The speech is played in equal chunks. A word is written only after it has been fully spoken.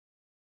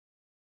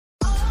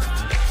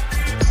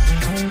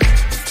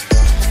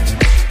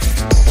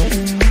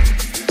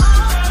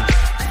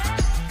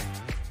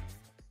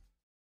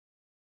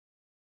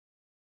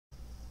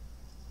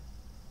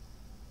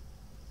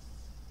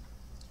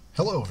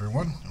Hello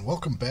everyone, and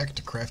welcome back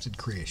to Crafted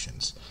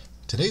Creations.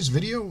 Today's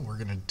video, we're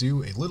going to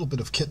do a little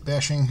bit of kit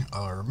bashing,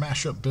 or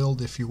mashup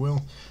build if you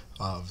will,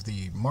 of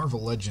the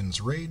Marvel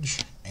Legends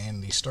Rage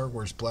and the Star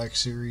Wars Black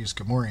Series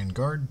Gamorrean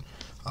Guard.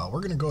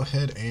 We're going to go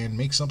ahead and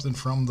make something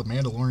from the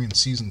Mandalorian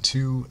Season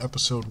 2,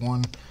 Episode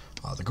 1,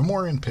 the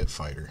Gamorrean Pit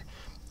Fighter.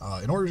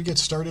 In order to get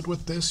started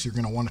with this, you're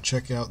going to want to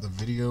check out the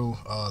video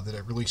that I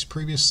released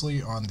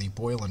previously on the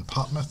boil and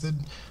pop method.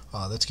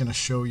 That's going to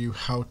show you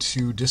how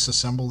to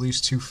disassemble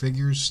these two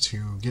figures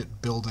to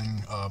get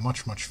building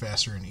much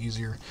faster and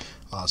easier.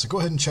 So go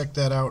ahead and check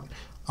that out.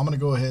 I'm going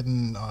to go ahead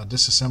and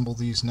disassemble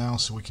these now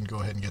so we can go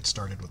ahead and get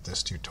started with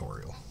this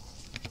tutorial.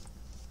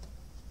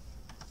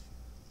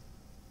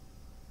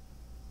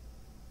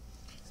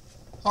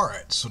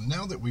 Alright, so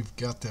now that we've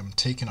got them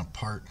taken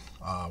apart,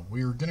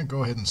 we're going to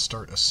go ahead and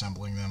start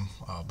assembling them.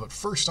 But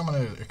first I'm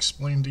going to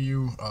explain to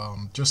you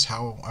just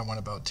how I went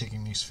about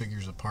taking these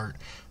figures apart,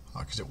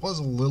 because it was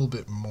a little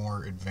bit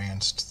more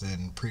advanced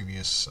than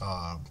previous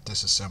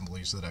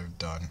disassemblies that I've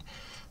done.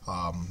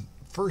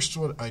 First,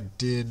 what I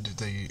did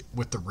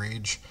with the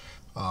Rage,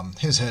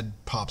 his head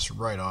pops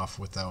right off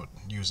without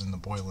using the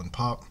boil and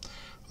pop.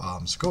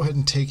 So go ahead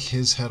and take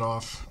his head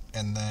off,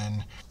 and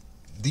then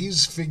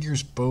these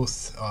figures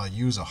both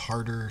use a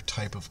harder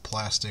type of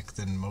plastic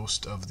than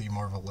most of the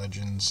Marvel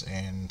Legends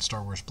and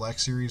Star Wars Black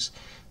Series,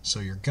 so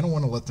you're going to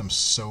want to let them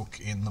soak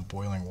in the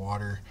boiling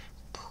water,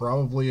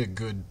 probably a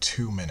good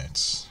 2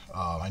 minutes.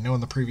 I know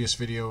in the previous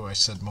video I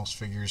said most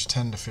figures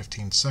 10 to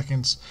 15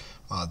 seconds.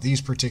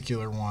 These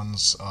particular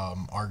ones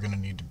are going to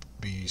need to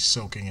be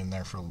soaking in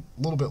there for a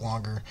little bit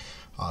longer,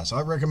 so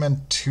I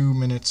recommend 2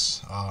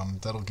 minutes.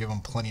 That'll give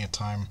them plenty of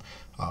time.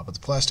 But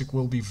the plastic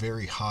will be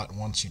very hot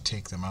once you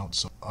take them out,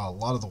 so a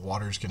lot of the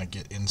water is going to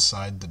get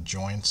inside the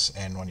joints,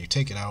 and when you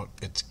take it out,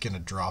 it's going to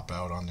drop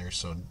out on there,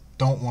 so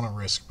don't want to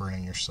risk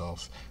burning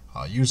yourself.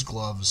 Use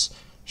gloves,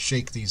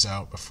 shake these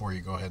out before you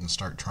go ahead and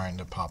start trying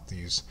to pop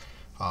these.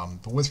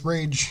 But with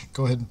Rage,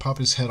 go ahead and pop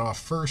his head off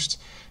first,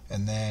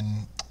 and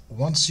then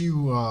once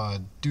you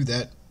do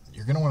that,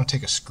 you're going to want to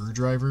take a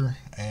screwdriver,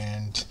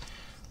 and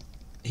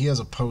he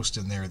has a post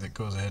in there that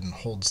goes ahead and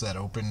holds that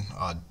open.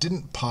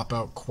 Didn't pop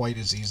out quite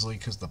as easily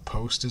because the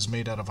post is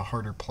made out of a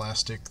harder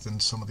plastic than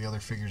some of the other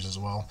figures as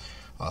well.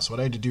 So what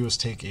I had to do is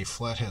take a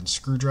flathead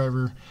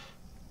screwdriver,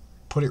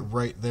 put it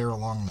right there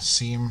along the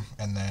seam,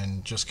 and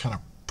then just kind of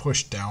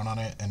push down on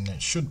it, and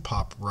it should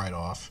pop right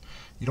off.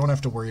 You don't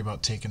have to worry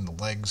about taking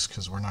the legs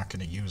because we're not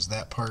going to use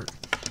that part.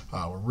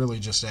 We're really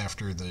just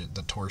after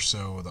the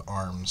torso, the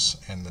arms,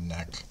 and the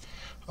neck.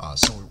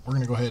 So we're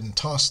going to go ahead and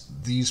toss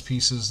these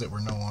pieces that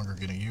we're no longer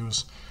going to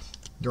use.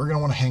 You're going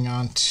to want to hang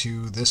on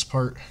to this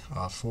part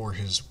for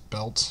his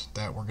belt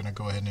that we're going to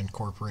go ahead and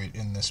incorporate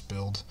in this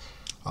build.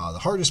 The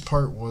hardest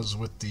part was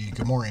with the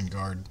Gamorrean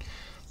Guard.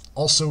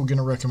 Also going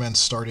to recommend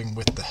starting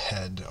with the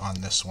head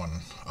on this one.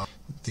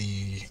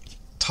 The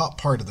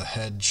top part of the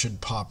head should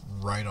pop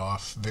right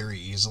off very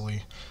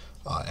easily.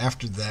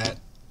 After that,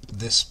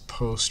 this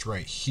post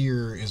right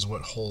here is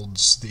what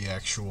holds the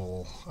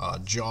actual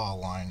jaw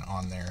line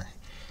on there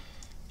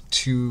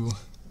to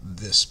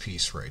this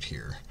piece right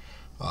here.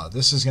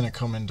 This is going to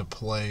come into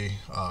play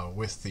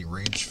with the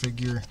Rage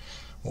figure.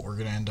 What we're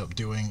going to end up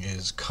doing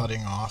is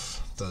cutting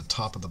off the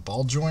top of the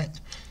ball joint,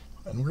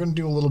 and we're going to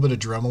do a little bit of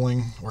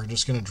dremeling. We're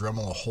just going to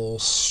Dremel a hole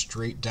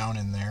straight down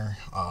in there.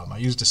 I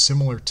used a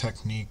similar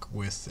technique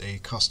with a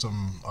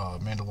custom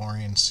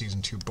Mandalorian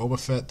Season 2 Boba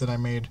Fett that I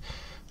made.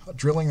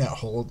 Drilling that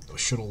hole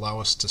should allow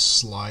us to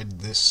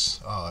slide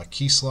this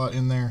key slot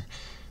in there,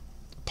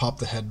 pop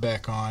the head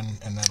back on,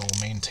 and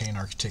that'll maintain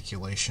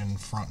articulation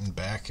front and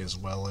back, as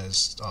well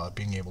as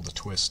being able to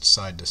twist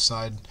side to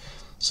side.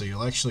 So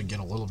you'll actually get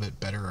a little bit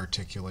better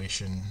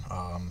articulation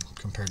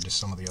compared to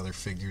some of the other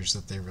figures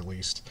that they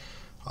released.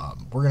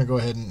 We're going to go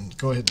ahead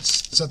and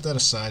set that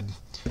aside.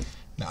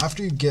 Now,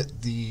 after you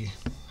get the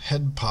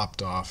head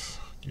popped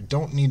off, you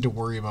don't need to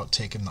worry about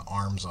taking the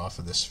arms off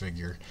of this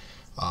figure.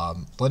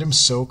 Let him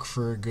soak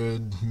for a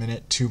good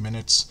minute, 2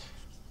 minutes.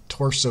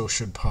 Torso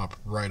should pop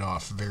right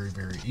off very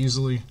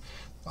easily.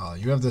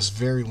 You have this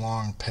very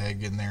long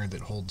peg in there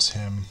that holds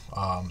him,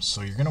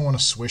 so you're going to want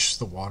to swish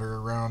the water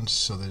around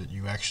so that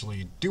you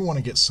actually do want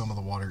to get some of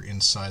the water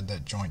inside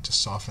that joint to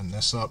soften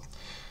this up.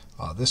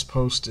 This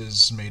post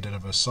is made out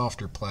of a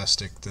softer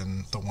plastic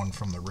than the one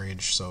from the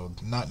Rage, so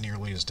not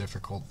nearly as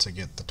difficult to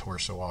get the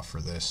torso off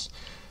for this.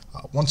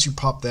 Once you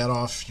pop that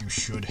off, you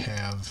should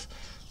have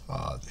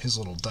his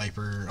little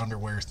diaper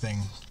underwear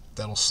thing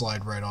that'll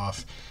slide right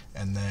off,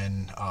 and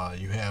then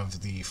you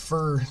have the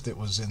fur that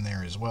was in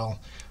there as well.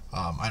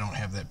 I don't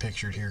have that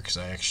pictured here because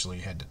I actually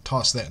had to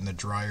toss that in the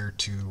dryer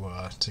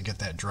to get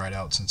that dried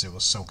out since it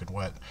was soaking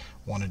wet.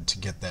 Wanted to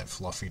get that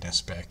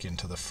fluffiness back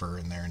into the fur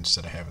in there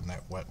instead of having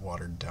that wet,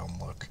 watered down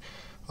look.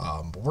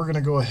 But we're going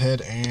to go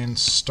ahead and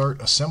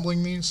start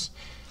assembling these.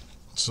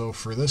 So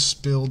for this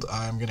build,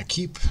 I'm going to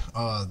keep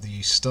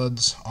the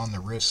studs on the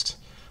wrist.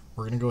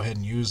 We're going to go ahead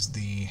and use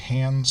the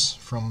hands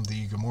from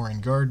the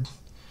Gamorrean Guard.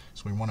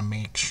 So we want to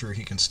make sure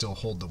he can still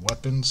hold the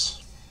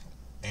weapons.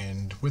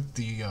 And with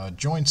the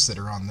joints that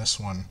are on this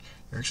one,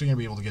 you're actually going to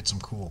be able to get some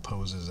cool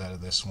poses out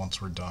of this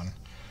once we're done.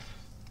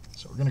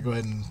 So we're going to go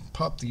ahead and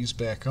pop these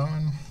back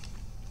on.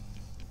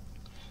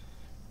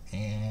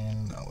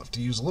 And I'll have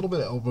to use a little bit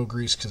of elbow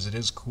grease because it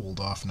is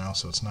cooled off now,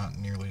 so it's not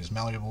nearly as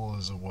malleable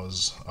as it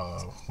was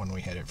when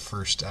we had it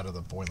first out of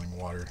the boiling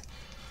water.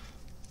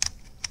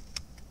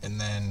 And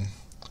then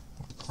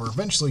we're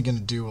eventually going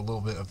to do a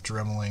little bit of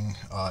dremeling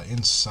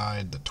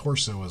inside the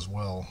torso as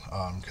well,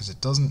 because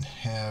it doesn't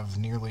have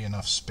nearly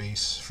enough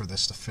space for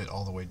this to fit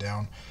all the way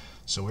down.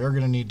 So we are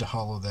going to need to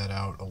hollow that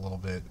out a little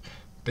bit.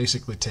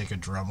 Basically take a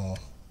Dremel,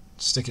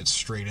 stick it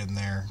straight in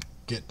there,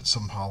 get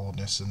some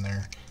hollowness in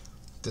there.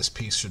 This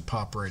piece should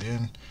pop right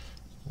in.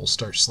 We'll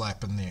start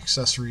slapping the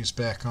accessories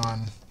back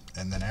on,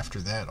 and then after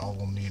that all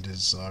we'll need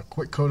is a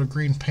quick coat of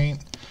green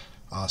paint,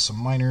 some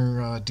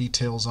minor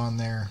details on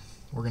there.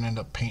 We're going to end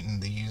up painting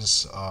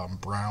these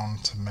brown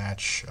to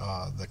match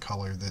the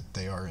color that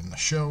they are in the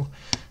show,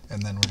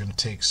 and then we're going to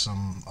take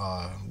some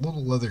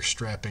little leather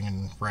strapping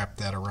and wrap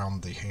that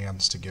around the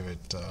hands to give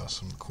it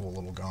some cool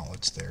little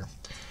gauntlets there.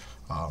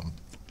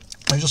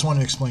 I just wanted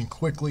to explain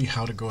quickly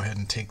how to go ahead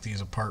and take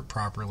these apart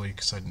properly,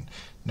 because I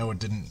know it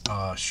didn't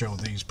show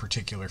these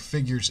particular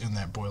figures in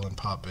that Boil and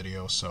Pop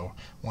video, so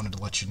wanted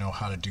to let you know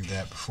how to do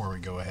that before we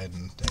go ahead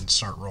and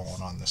start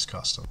rolling on this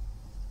custom.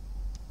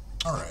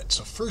 Alright,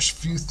 so first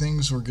few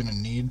things we're going to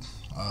need.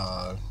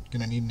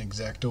 An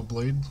X-Acto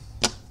blade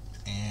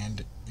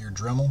and your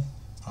Dremel.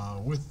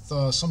 With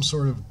some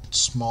sort of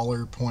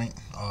smaller point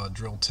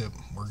drill tip,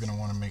 we're going to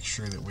want to make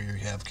sure that we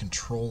have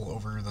control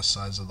over the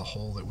size of the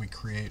hole that we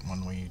create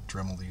when we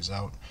Dremel these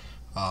out.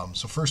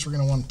 So first we're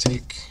going to want to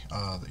take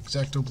the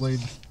X-Acto blade.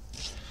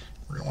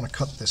 We're going to want to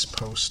cut this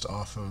post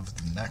off of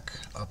the neck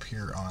up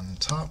here on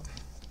top.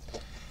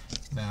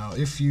 Now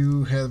if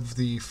you have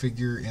the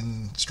figure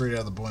in straight out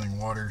of the boiling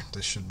water,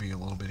 this should be a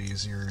little bit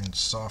easier and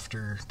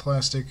softer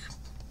plastic.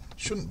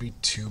 Shouldn't be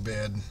too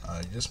bad.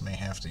 You just may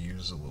have to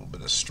use a little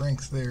bit of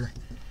strength there.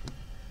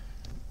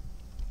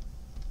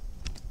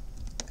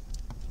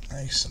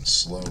 Nice and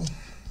slow.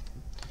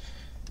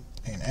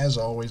 And as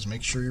always,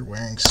 make sure you're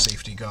wearing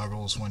safety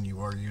goggles when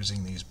you are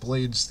using these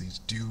blades. These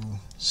do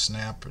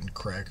snap and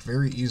crack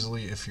very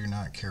easily if you're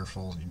not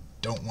careful. You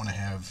don't want to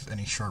have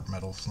any sharp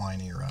metal flying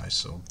in your eyes.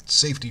 So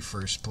safety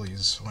first,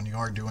 please. When you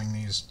are doing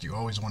these, you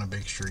always want to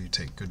make sure you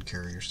take good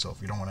care of yourself.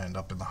 You don't want to end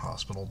up in the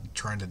hospital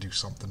trying to do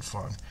something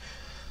fun.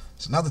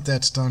 So now that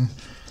that's done,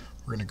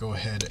 we're going to go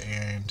ahead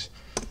and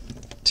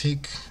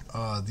take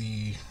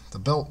the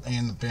belt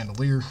and the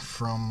bandolier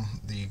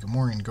from the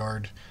Gamorrean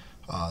guard.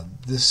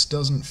 This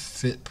doesn't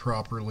fit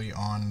properly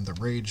on the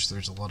Rage.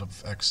 There's a lot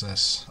of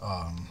excess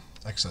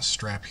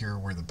strap here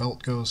where the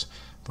belt goes,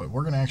 but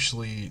we're going to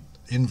actually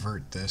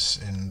invert this,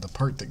 in the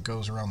part that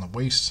goes around the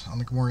waist on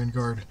the Gamorrean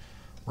guard.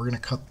 We're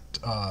going to cut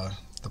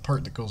the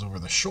part that goes over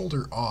the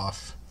shoulder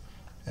off,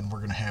 and we're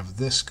going to have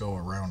this go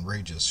around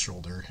Rage's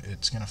shoulder.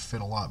 It's going to fit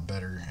a lot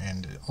better,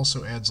 and it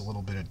also adds a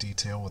little bit of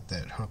detail with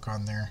that hook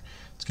on there.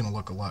 It's going to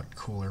look a lot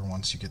cooler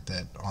once you get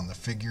that on the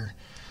figure.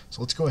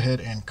 So let's go ahead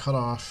and cut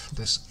off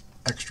this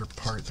extra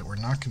part that we're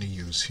not going to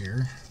use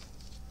here.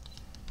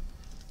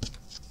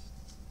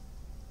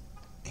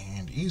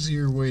 And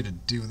easier way to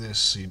do this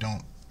so you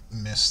don't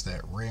miss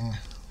that ring,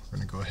 we're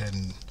going to go ahead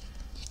and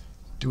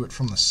do it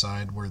from the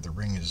side where the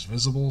ring is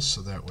visible,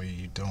 so that way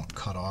you don't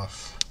cut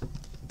off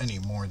any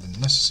more than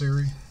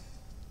necessary.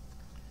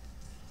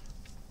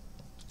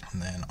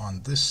 And then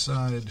on this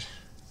side,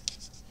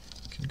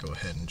 you can go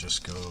ahead and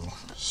just go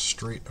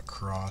straight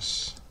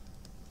across.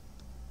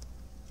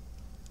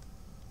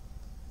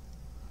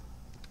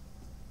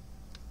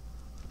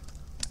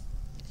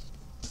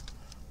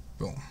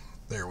 Boom.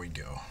 There we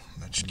go.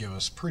 That should give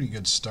us a pretty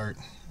good start.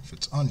 If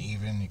it's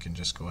uneven, you can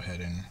just go ahead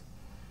and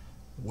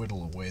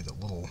whittle away the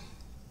little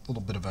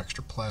bit of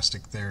extra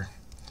plastic there.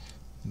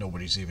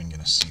 Nobody's even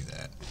going to see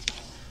that.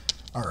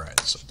 Alright,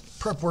 so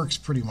prep work's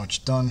pretty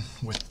much done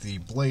with the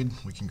blade.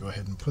 We can go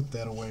ahead and put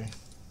that away.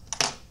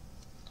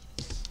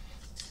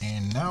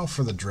 And now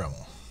for the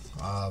Dremel.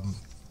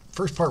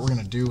 First part we're going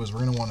to do is we're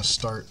going to want to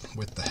start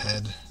with the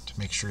head to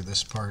make sure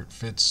this part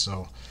fits.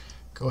 So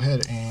go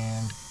ahead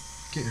and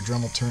get your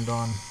Dremel turned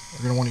on.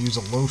 We're going to want to use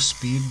a low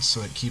speed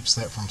so it keeps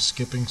that from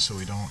skipping, so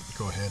we don't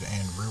go ahead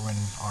and ruin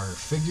our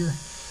figure.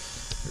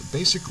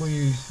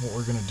 Basically what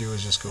we're going to do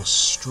is just go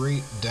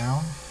straight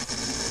down.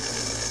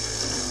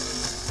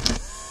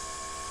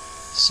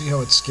 See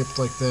how it skipped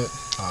like that?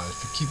 If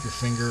you keep your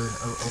finger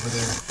over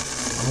there,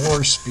 on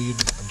lower speed,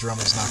 a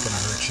Dremel's not going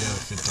to hurt you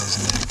if it does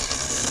nick.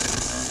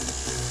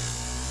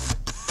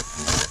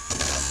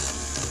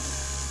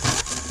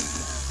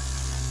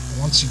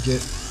 Once you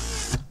get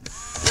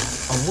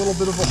a little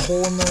bit of a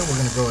hole in there, we're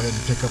going to go ahead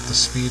and pick up the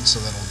speed so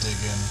that'll dig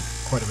in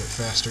quite a bit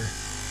faster.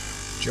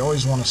 But you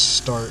always want to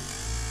start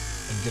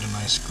and get a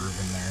nice groove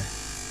in there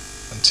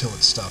until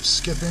it stops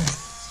skipping.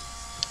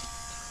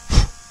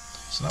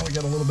 So now we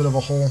got a little bit of a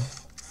hole,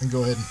 and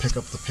go ahead and pick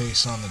up the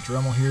pace on the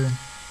Dremel here.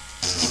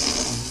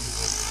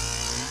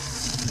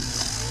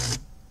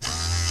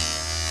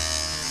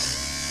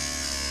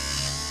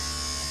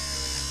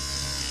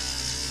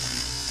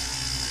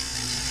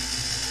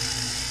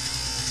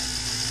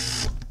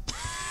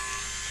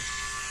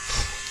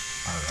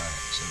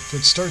 If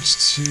it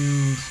starts to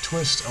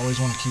twist, always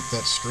want to keep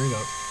that straight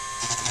up.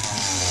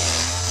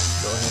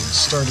 Go ahead and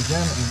start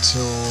again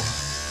until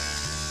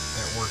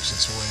it works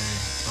its way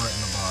right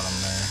in the bottom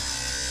there.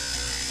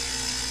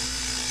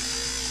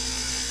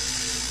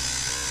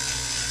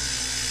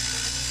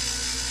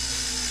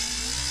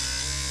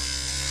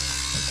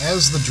 And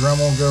as the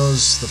Dremel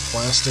goes, the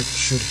plastic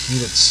should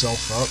heat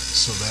itself up,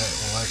 so that it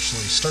will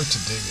actually start to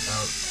dig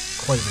out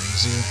quite a bit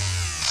easier.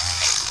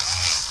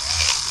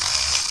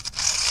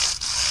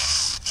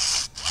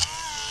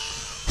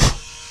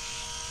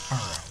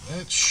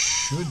 That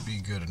should be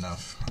good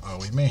enough.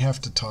 We may have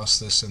to toss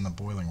this in the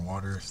boiling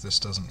water if this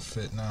doesn't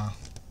fit now.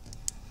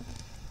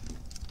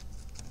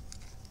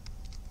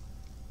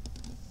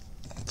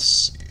 Let's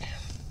see.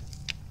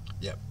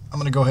 Yep, I'm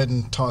going to go ahead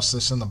and toss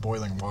this in the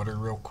boiling water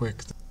real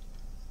quick.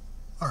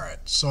 Alright,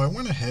 so I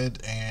went ahead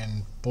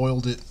and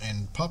boiled it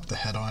and popped the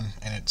head on,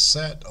 and it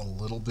sat a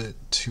little bit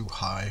too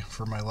high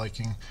for my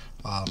liking.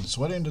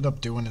 So what I ended up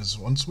doing is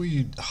once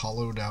we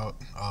hollowed out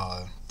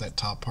that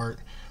top part,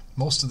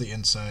 most of the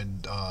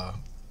inside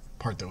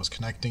part that was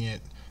connecting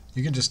it,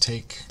 you can just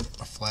take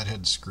a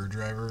flathead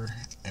screwdriver.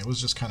 It was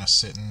just kind of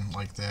sitting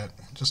like that.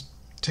 Just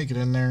take it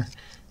in there.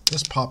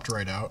 This popped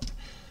right out.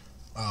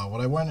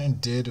 What I went and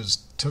did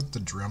is took the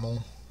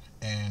Dremel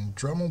and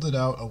dremeled it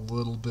out a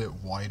little bit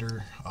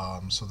wider,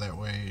 so that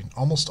way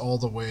almost all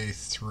the way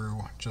through,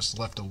 just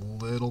left a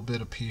little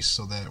bit of piece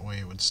so that way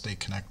it would stay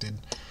connected.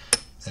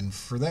 And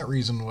for that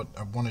reason, what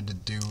I wanted to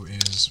do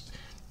is,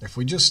 if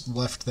we just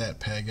left that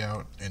peg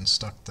out and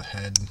stuck the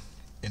head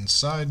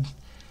inside,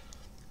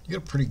 you get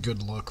a pretty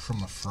good look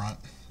from the front,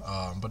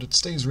 but it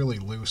stays really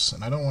loose,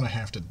 and I don't want to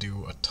have to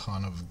do a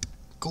ton of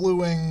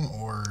gluing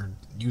or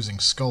using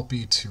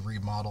Sculpey to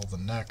remodel the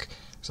neck,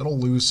 because it'll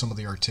lose some of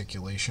the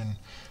articulation,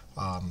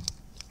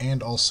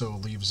 and also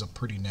leaves a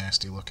pretty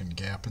nasty looking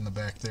gap in the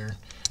back there.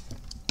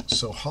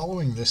 So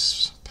hollowing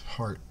this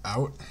part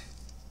out,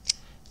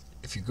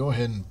 if you go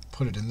ahead and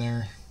put it in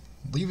there,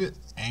 leave it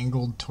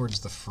angled towards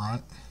the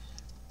front.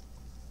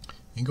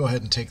 You can go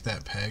ahead and take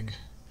that peg,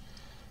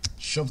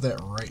 shove that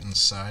right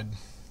inside.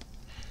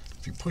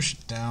 If you push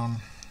it down,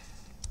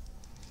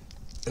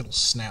 it'll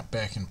snap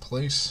back in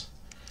place.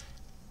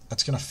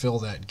 That's going to fill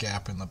that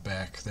gap in the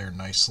back there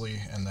nicely,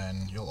 and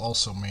then you'll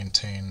also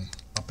maintain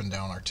up and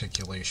down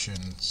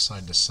articulation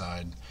side to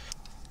side,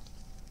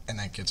 and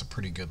that gets a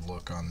pretty good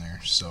look on there.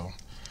 So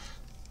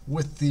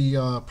with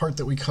the part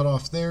that we cut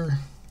off there,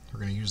 we're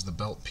going to use the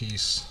belt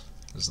piece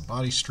as the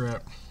body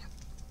strap.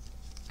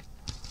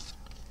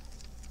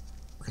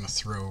 We're going to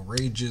throw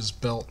Rage's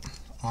belt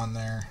on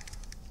there.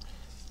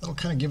 That'll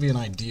kind of give you an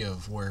idea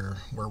of where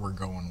we're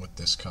going with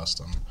this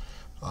custom.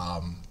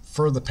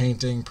 For the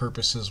painting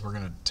purposes, we're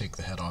going to take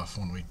the head off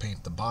when we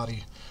paint the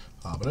body,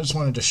 but I just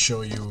wanted to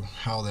show you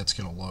how that's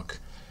going to look.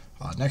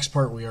 Next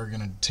part, we are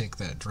going to take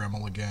that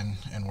Dremel again,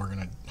 and we're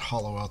going to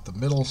hollow out the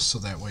middle so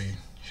that way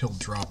he'll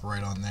drop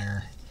right on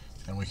there,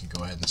 and we can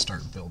go ahead and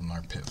start building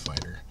our Pit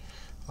Fighter.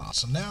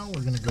 So now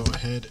we're going to go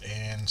ahead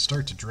and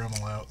start to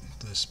Dremel out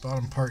this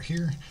bottom part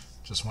here.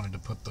 Just wanted to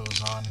put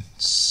those on,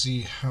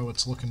 see how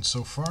it's looking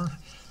so far.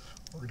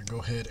 We're going to go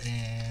ahead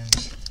and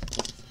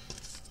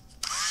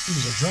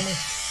use our Dremel,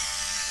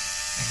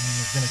 and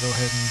we're going to go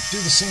ahead and do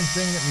the same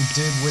thing that we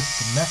did with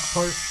the neck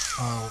part.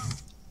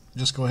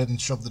 Just go ahead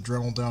and shove the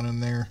Dremel down in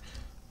there,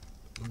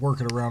 work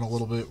it around a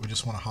little bit. We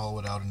just want to hollow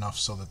it out enough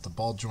so that the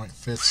ball joint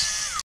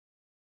fits.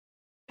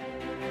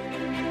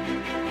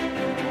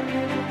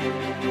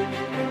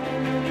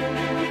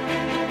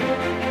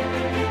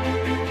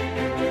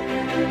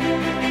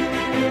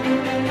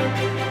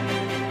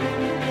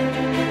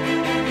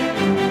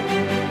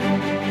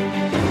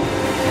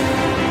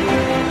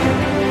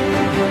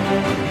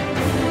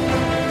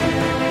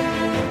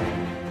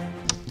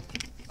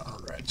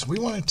 We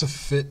want it to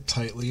fit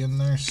tightly in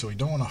there, so we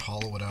don't want to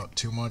hollow it out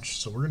too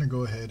much. So we're going to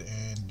go ahead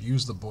and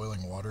use the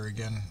boiling water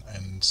again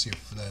and see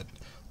if that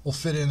will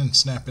fit in and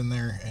snap in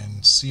there,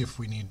 and see if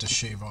we need to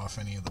shave off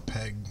any of the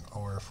peg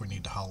or if we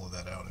need to hollow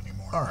that out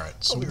anymore.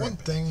 Alright, so one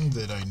thing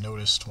that I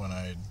noticed when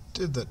I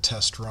did the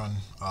test run,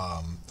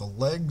 the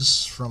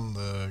legs from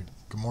the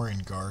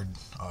Gamorrean guard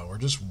were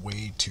just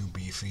way too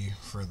beefy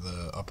for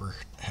the upper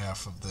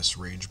half of this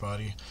Rage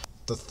body.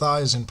 The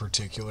thighs in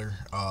particular.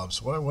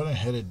 So what I went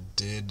ahead and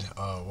did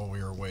while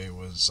we were away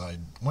was I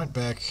went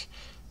back,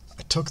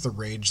 I took the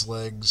Rage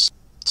legs,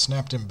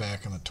 snapped him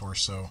back in the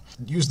torso,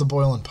 used the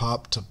boil and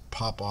pop to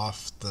pop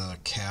off the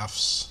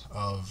calves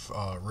of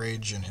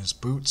Rage and his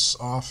boots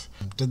off.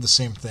 Did the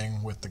same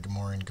thing with the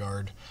Gamorrean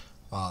guard.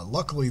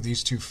 Luckily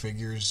these two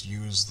figures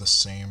use the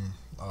same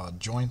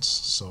joints,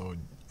 so it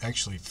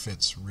actually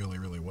fits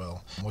really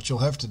well. What you'll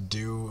have to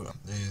do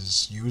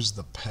is use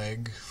the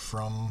peg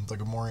from the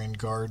Gamorrean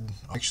guard.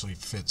 It actually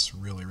fits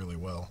really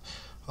well,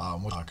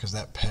 because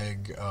that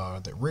peg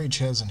that Rage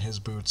has in his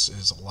boots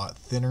is a lot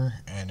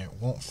thinner, and it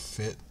won't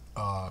fit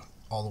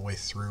all the way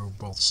through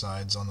both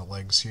sides on the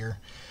legs here.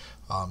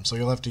 So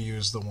you'll have to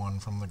use the one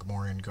from the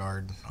Gamorrean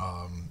guard,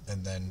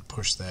 and then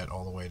push that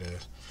all the way to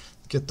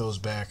get those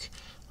back.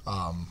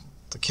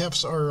 The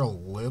caps are a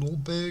little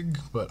big,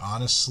 but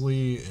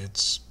honestly,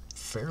 it's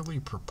fairly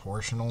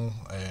proportional,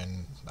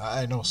 and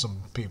I know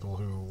some people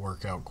who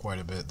work out quite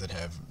a bit that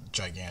have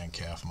gigantic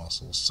calf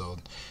muscles, so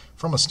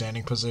from a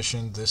standing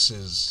position, this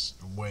is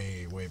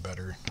way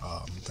better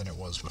than it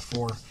was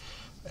before.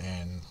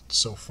 And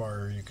so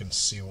far you can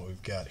see what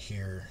we've got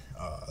here.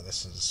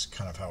 This is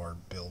kind of how our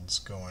build's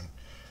going.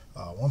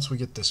 Once we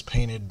get this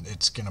painted,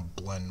 it's going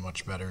to blend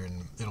much better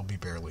and it'll be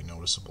barely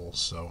noticeable.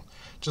 So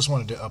just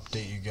wanted to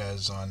update you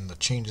guys on the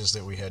changes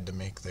that we had to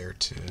make there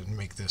to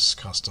make this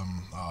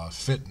custom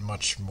fit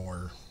much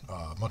more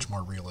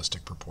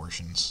realistic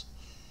proportions.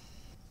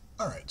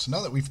 Alright, so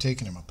now that we've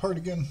taken him apart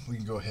again, we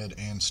can go ahead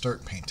and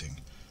start painting.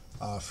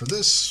 For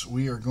this,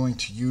 we are going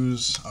to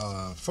use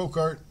Folk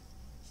Art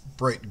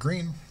Bright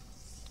Green.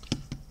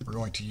 We're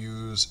going to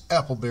use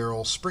Apple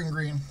Barrel Spring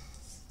Green.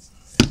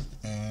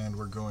 And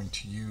we're going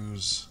to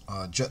use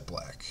Jet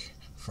Black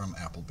from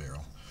Apple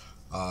Barrel.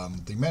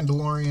 The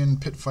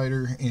Mandalorian Pit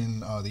Fighter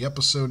in the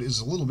episode is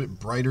a little bit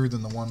brighter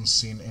than the one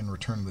seen in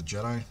Return of the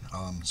Jedi.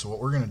 So what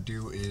we're going to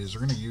do is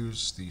we're going to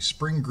use the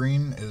Spring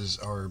Green as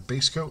our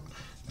base coat,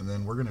 and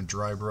then we're going to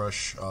dry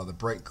brush the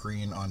bright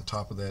green on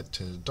top of that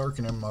to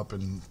darken him up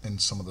in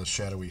some of the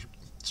shadowy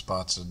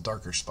spots and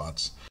darker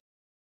spots.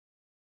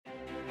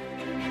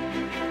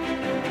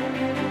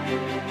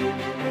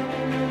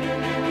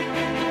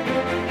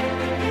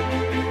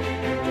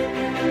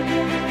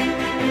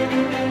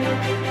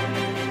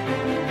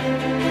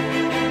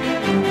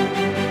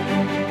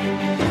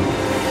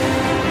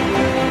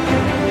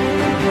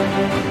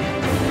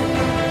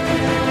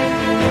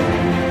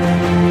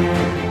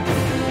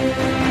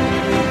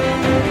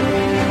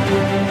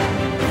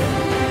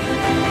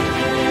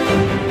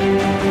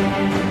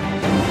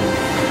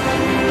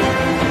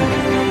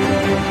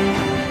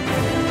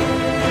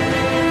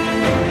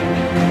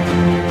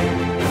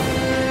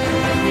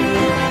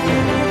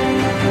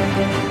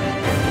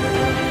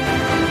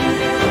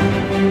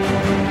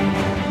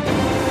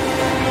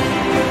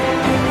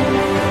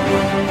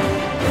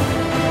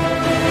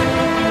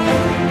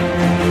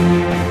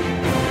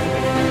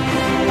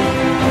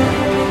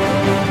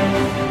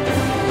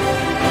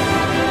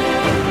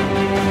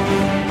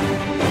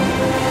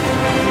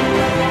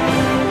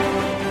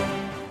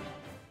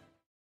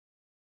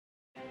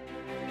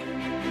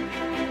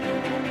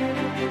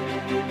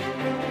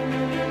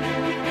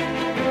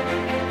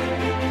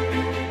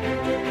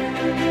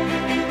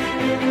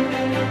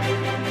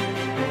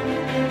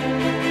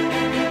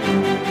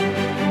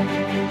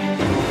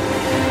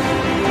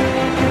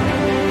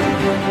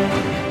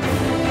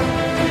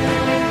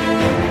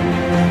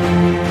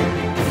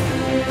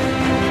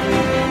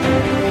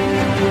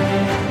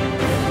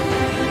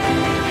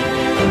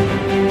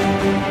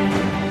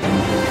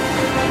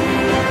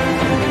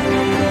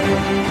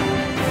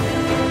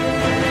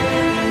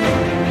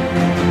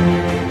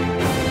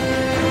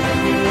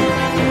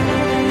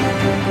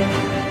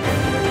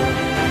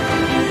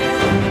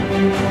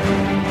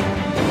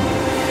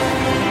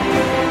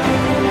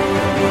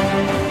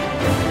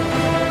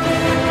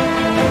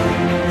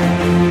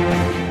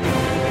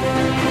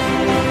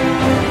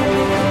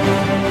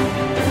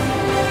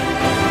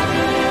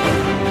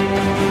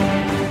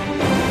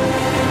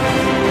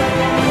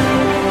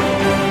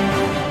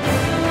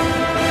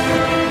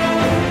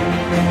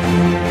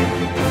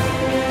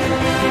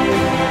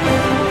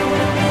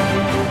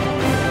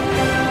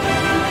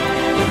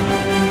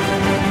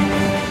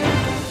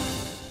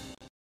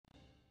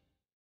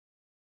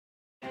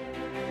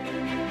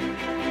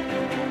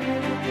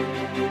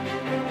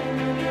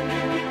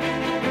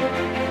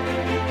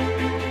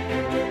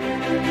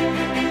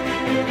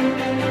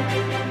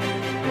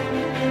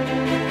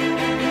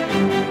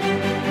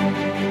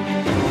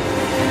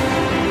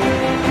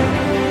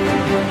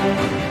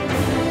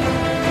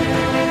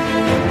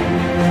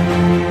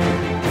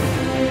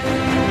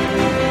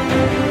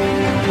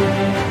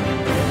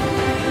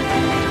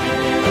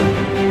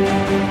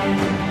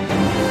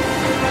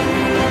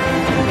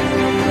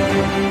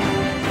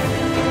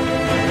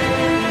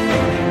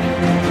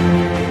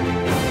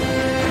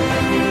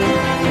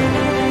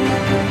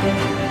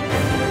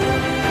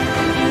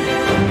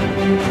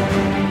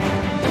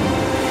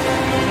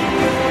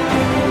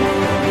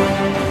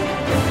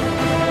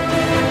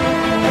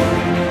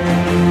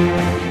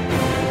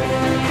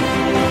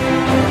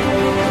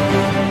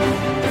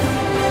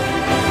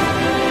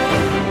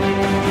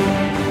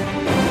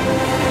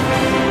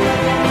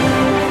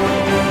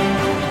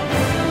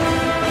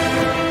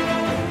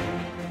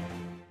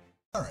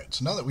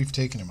 So now that we've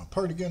taken him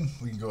apart again,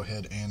 we can go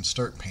ahead and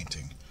start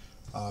painting.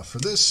 For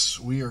this,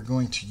 we are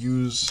going to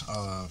use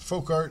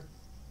Folk Art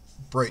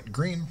Bright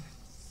Green.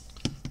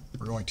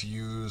 We're going to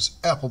use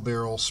Apple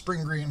Barrel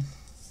Spring Green.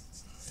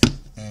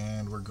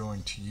 And we're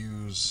going to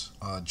use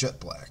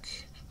Jet Black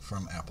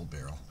from Apple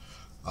Barrel.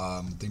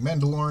 The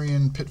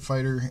Mandalorian Pit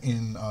Fighter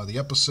in the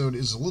episode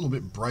is a little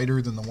bit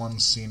brighter than the one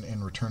seen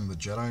in Return of the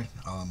Jedi.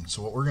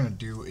 So what we're going to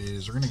do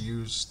is we're going to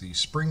use the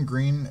Spring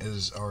Green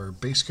as our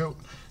base coat,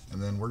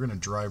 and then we're going to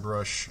dry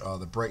brush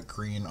the bright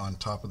green on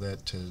top of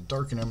that to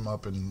darken him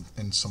up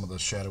in some of the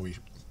shadowy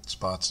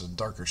spots, the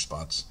darker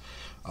spots.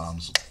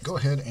 So go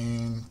ahead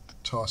and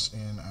toss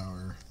in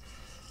our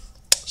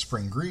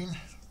spring green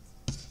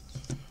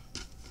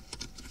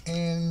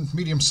and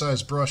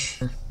medium-sized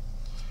brush.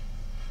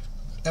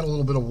 Add a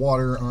little bit of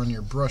water on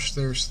your brush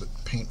there so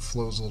that paint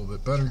flows a little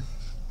bit better.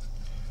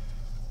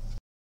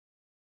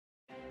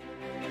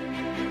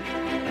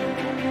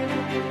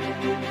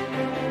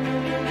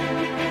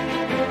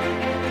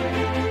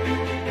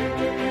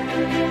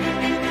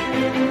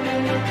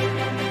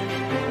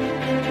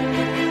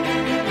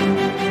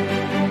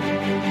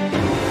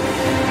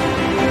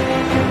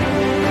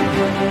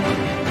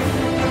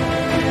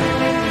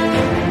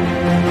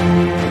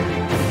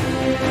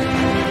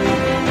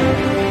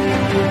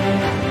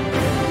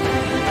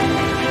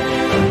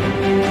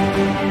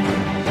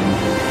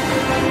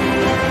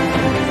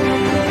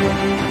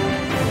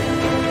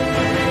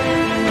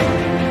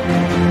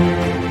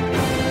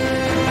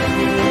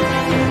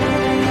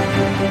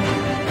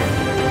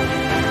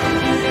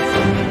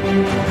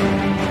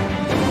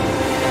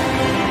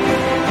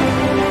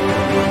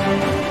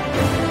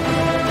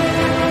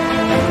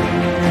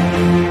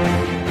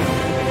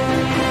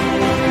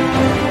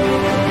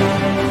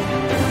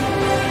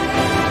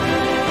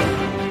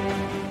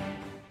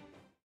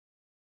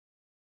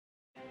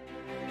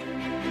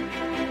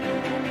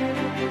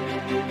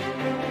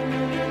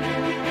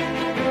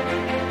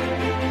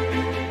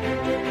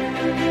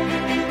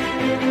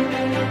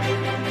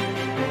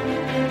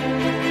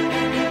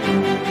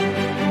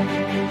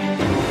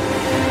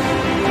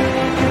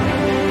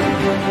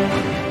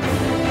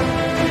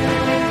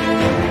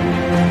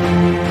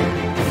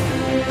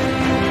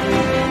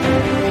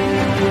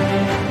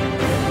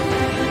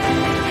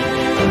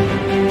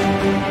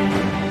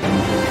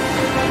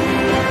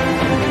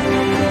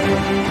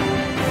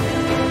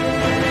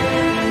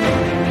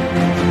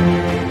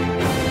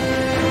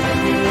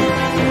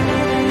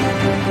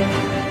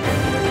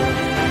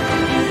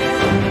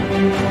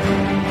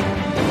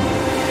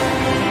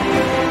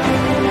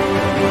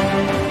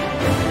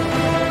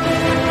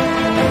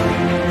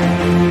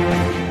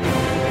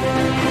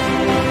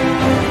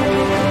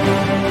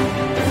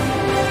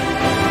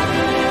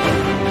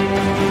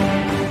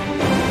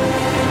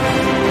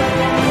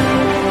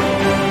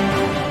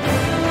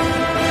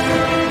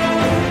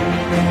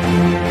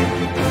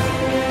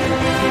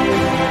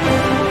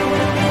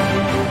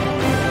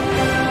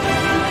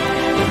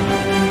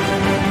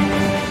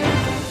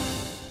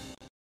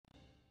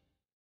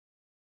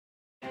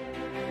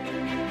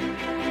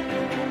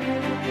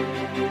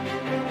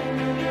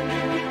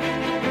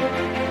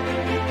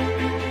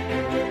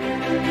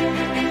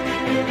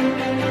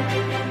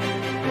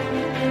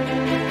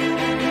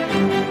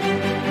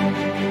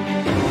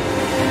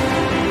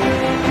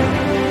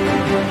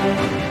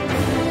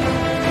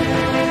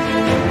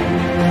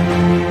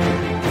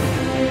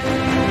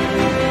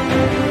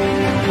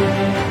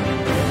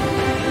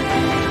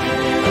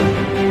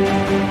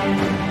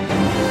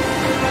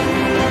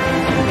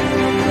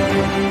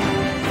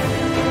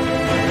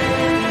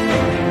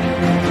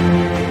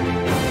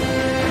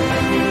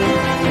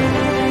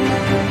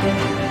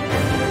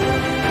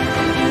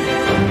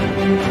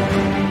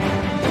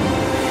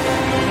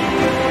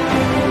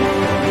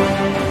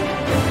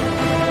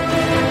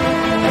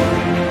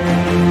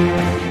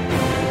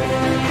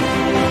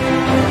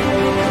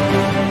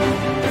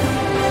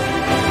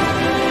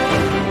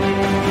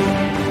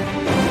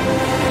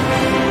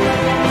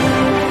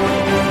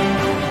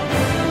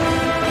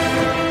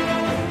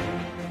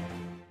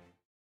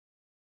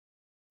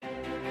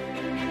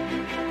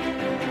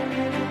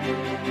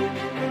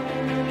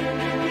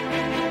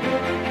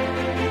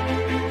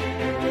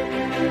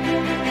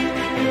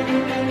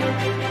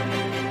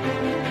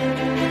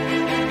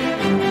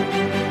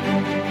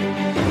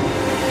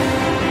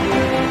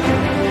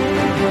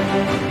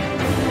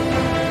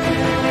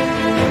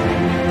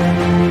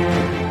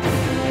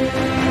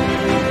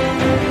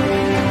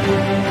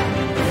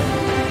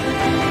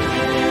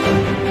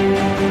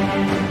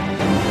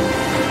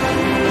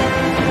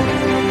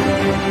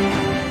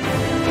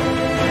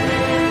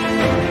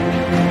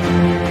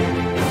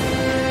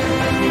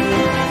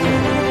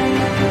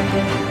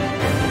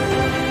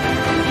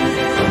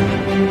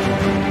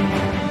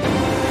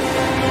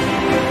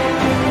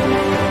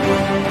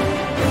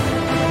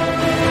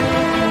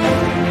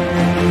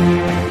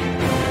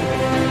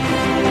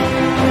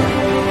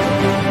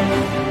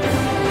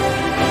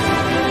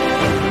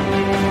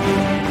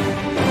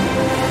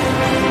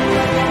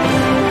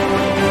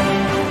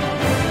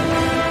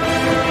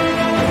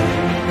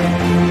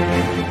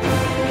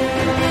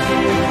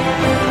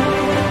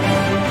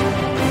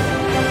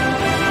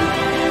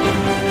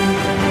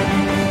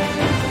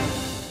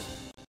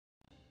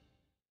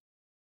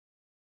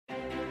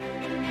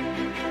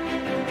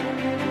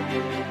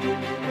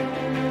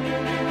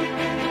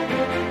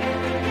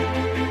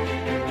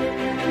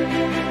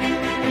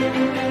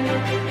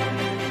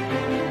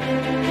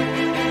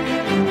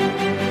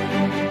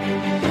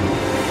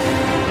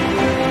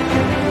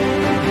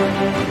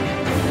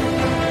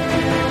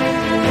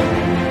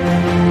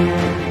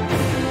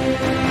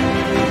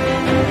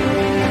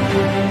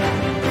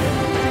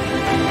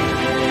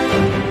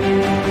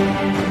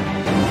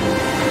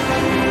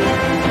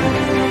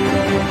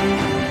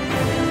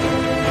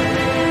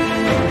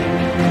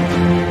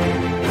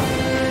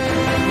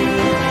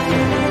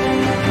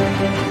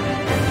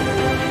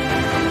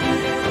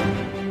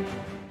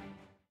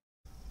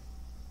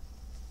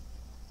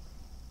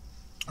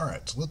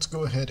 Alright, so let's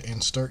go ahead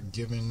and start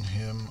giving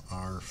him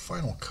our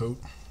final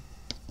coat.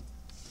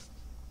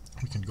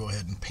 We can go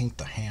ahead and paint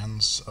the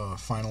hands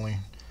finally.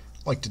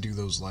 I like to do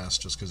those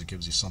last just because it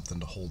gives you something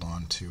to hold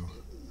on to.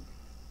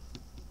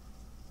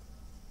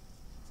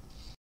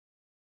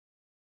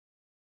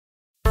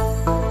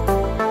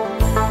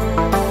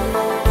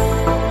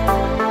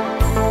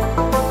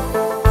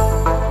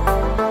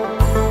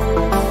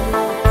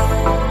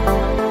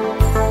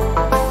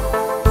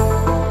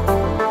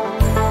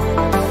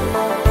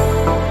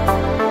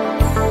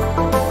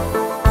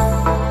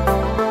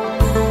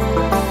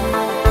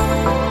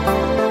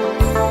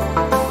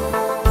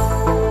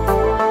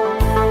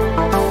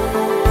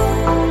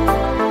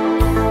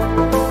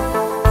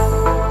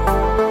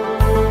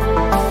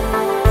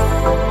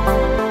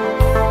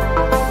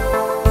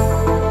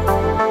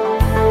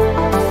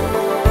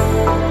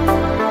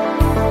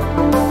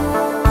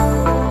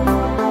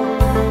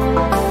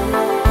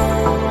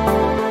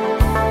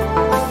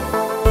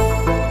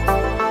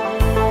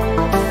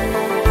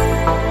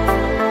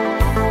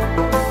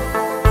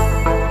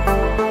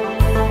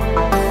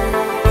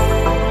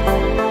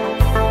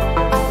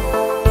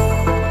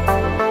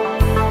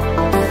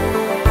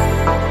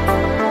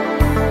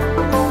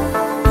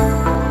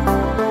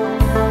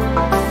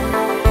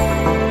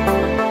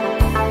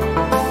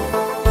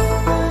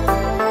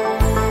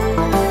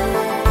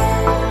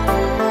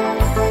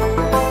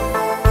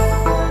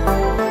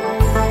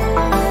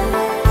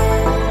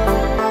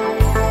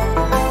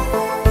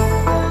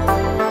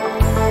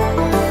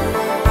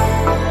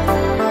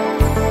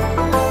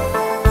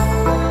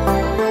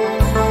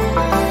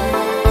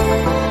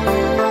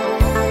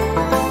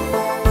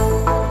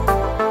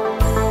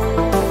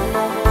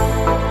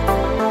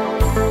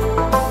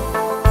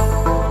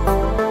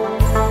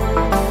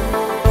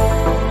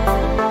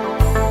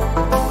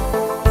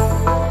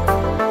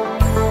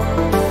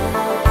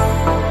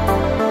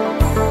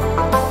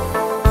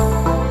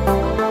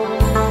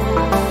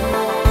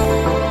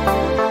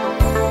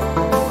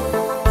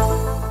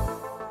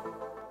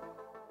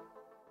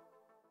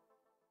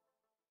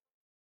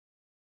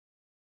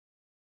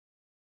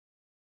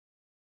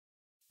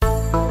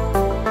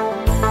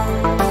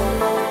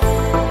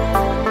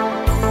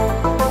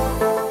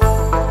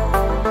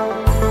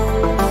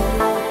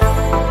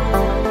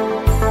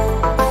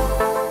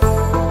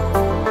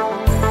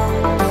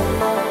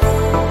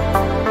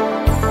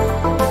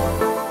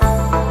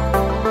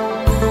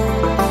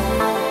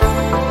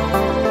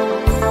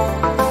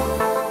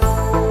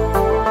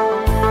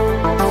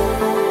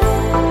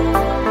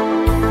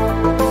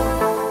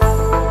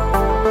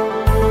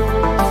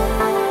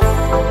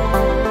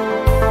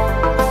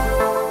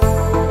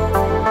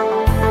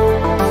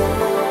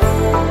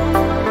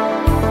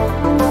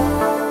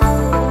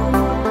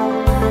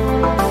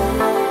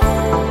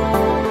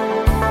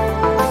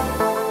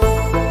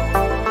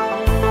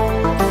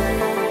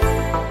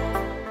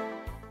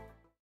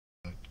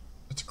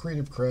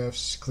 Creative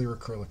Crafts Clear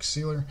Acrylic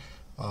Sealer.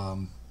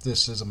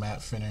 This is a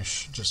matte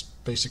finish.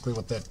 Just basically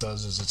what that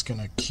does is it's going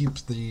to keep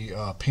the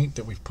paint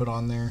that we've put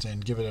on there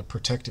and give it a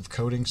protective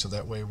coating, so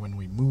that way when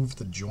we move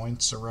the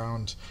joints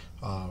around,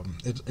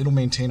 it'll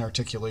maintain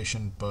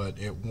articulation, but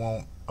it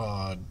won't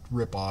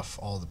rip off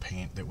all the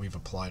paint that we've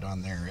applied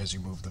on there as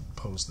you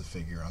pose the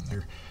figure on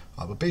there.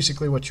 But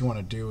basically what you want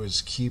to do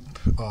is keep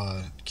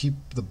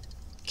the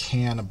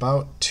can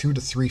about 2 to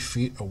 3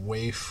 feet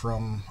away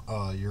from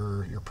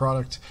your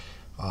product.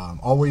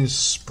 Always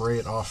spray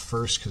it off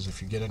first, because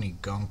if you get any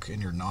gunk in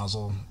your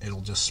nozzle,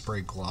 it'll just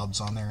spray globs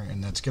on there,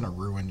 and that's going to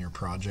ruin your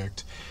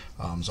project.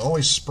 So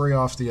always spray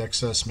off the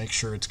excess. Make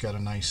sure it's got a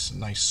nice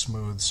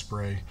smooth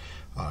spray.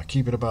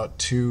 Keep it about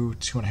 2,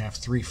 2.5,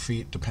 3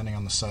 feet, depending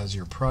on the size of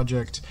your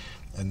project,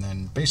 and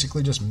then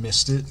basically just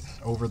mist it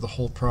over the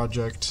whole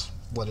project.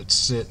 Let it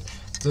sit.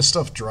 This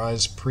stuff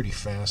dries pretty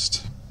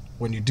fast.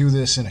 When you do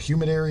this in a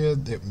humid area,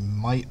 it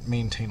might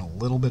maintain a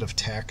little bit of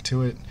tack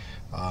to it.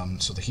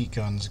 So the heat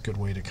gun's a good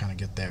way to kind of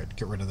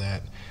get rid of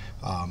that.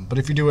 But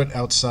if you do it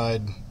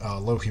outside,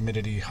 low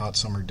humidity, hot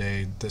summer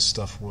day, this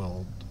stuff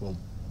will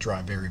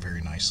dry very,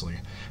 very nicely.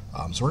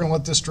 So we're going to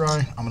let this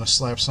dry. I'm going to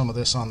slap some of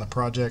this on the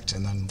project,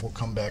 and then we'll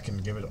come back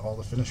and give it all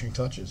the finishing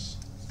touches.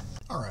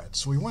 Alright,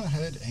 so we went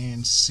ahead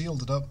and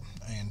sealed it up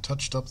and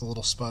touched up the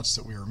little spots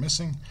that we were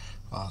missing.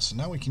 So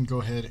now we can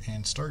go ahead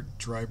and start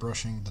dry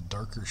brushing the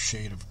darker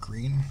shade of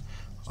green.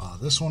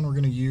 This one we're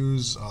going to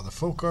use the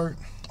Folk Art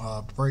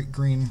bright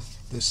green.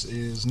 This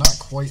is not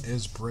quite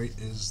as bright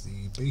as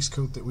the base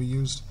coat that we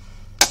used.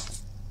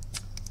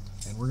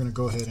 And we're going to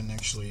go ahead and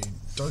actually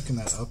darken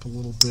that up a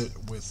little bit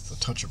with a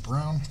touch of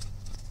brown.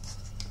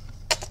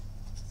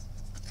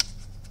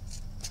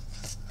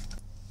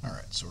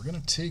 Alright, so we're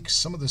going to take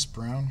some of this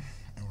brown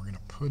and we're going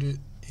to put it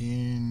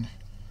in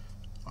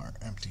our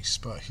empty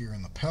spot here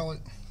in the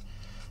palette.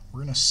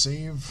 We're going to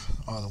save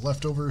the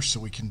leftovers so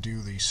we can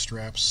do the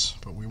straps,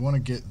 but we want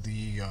to get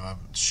the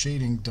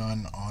shading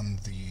done on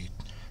the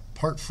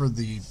part for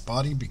the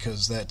body,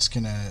 because that's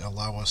going to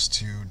allow us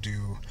to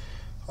do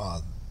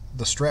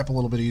the strap a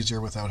little bit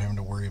easier without having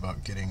to worry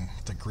about getting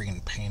the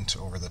green paint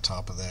over the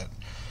top of that.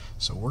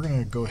 So we're going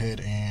to go ahead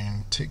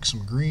and take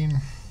some green,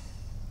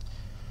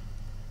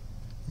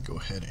 go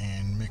ahead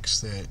and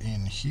mix that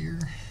in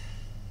here.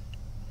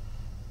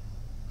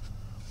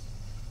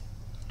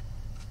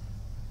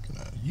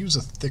 Gonna use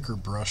a thicker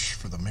brush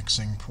for the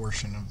mixing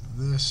portion of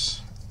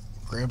this.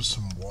 Grab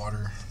some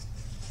water,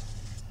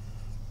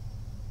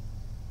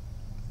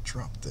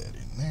 drop that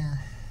in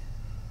there.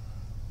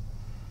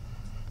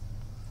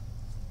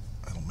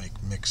 That'll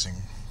make mixing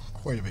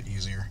quite a bit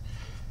easier.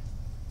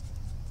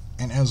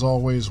 And as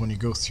always, when you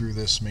go through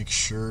this, make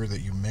sure that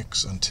you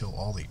mix until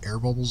all the air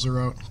bubbles are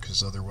out,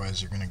 because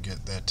otherwise you're going to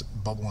get that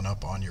bubbling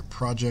up on your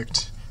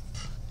project.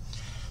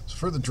 So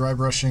for the dry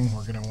brushing,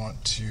 we're going to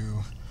want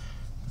to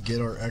get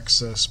our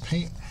excess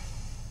paint,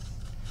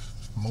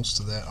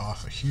 most of that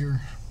off of here,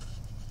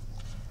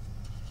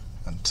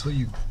 until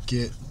you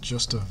get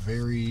just a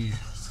very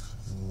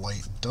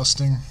light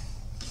dusting.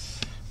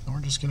 And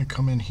we're just going to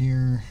come in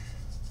here,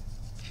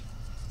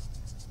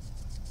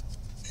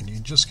 and you're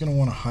just going to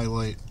want to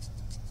highlight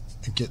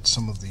and get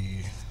some of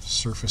the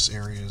surface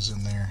areas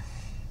in there.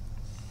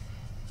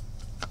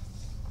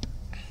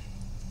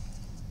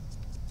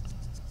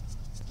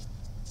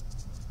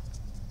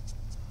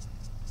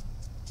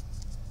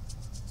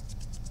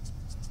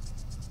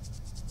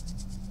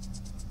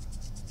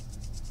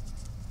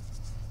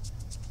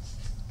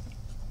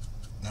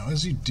 Now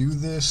as you do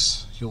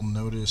this, you'll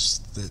notice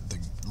that the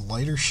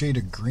lighter shade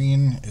of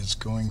green is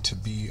going to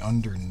be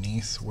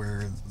underneath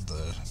where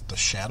the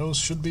shadows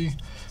should be.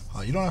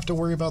 You don't have to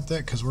worry about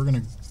that, because we're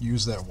going to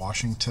use that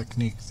washing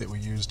technique that we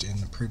used in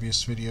the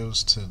previous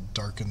videos to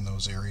darken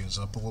those areas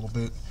up a little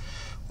bit.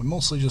 We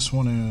mostly just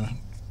want to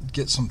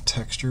get some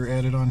texture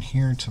added on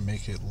here to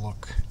make it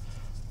look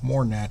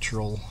more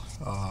natural,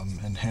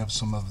 and have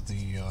some of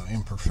the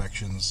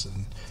imperfections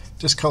and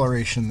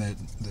discoloration that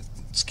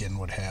skin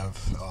would have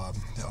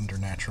under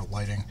natural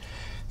lighting.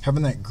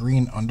 Having that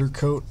green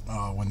undercoat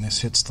when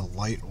this hits the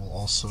light will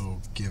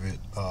also give it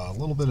a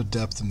little bit of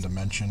depth and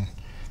dimension,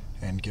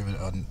 and give it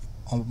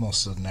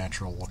almost a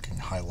natural looking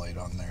highlight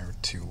on there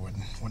too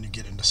when you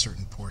get into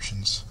certain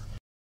portions.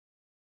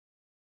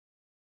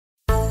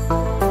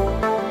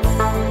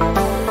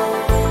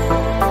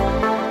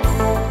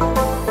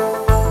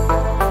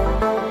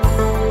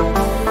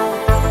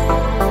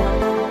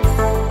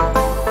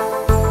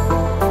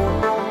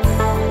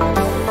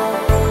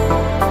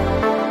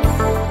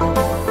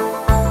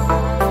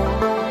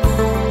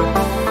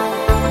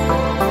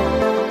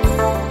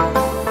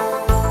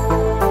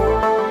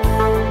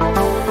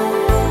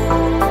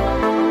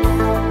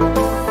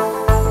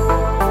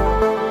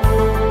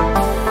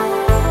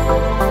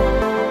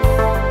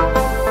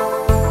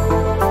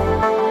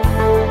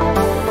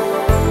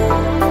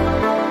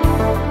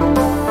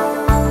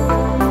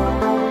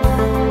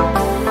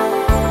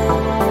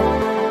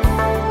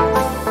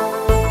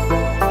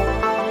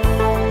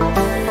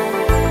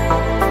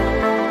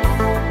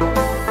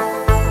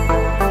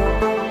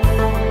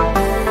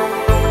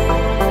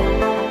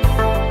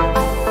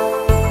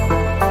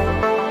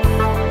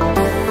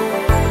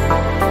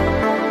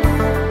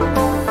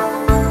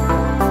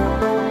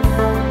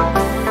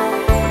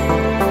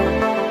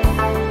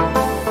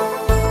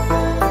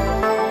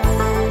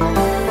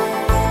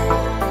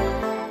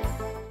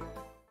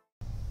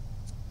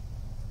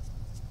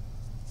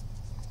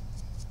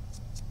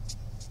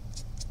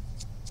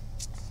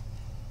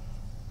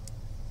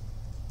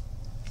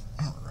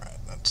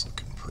 That's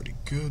looking pretty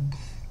good.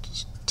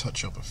 Just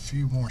touch up a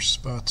few more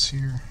spots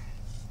here.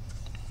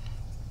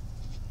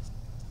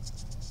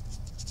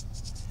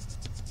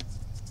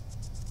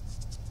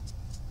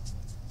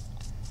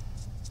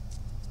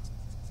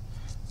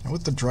 Now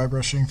with the dry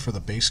brushing for the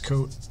base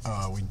coat,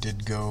 we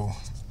did go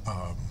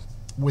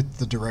with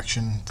the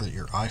direction that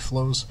your eye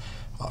flows.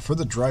 For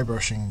the dry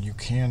brushing, you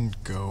can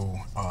go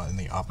in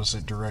the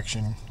opposite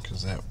direction,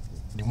 because that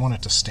you want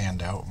it to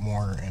stand out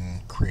more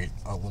and create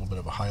a little bit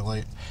of a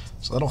highlight.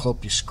 So that'll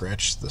help you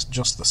scratch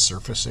just the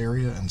surface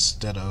area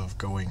instead of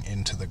going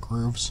into the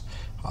grooves.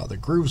 The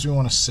grooves, we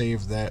want to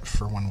save that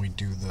for when we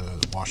do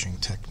the washing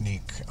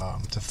technique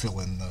to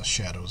fill in the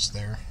shadows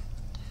there.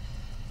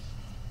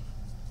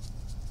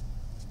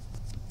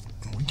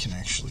 We can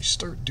actually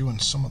start doing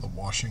some of the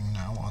washing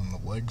now on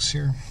the legs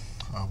here.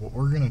 What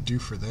we're going to do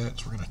for that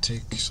is we're going to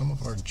take some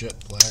of our jet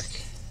black,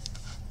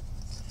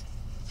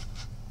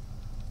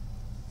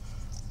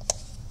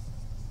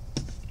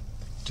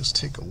 just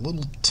take a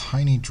little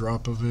tiny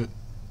drop of it,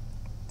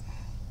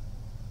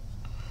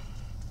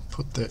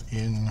 put that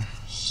in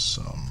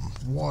some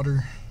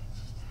water,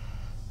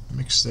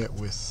 mix that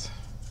with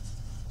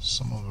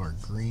some of our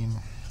green.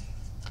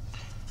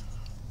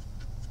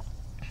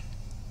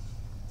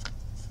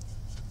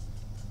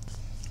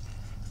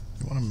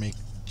 You want to make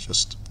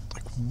just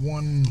like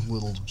one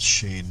little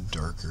shade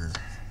darker,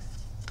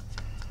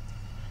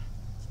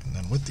 and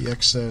then with the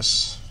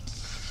excess,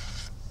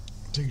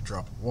 take a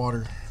drop of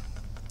water.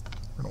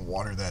 We're going to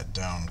water that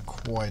down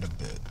quite a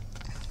bit.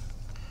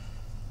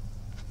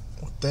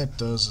 What that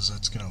does is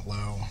that's going to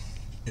allow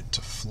it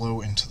to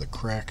flow into the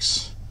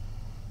cracks.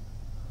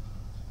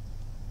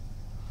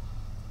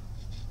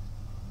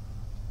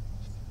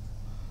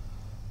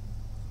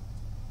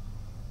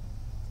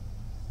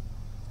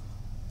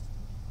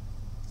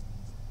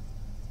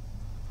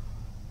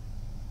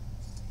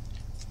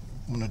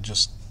 I'm going to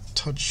just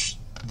touch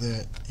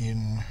that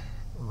in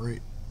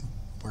right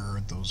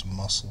where those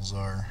muscles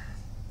are.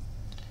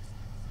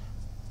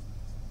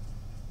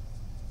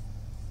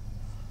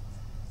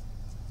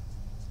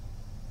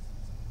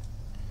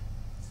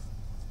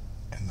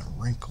 And the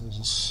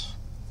wrinkles.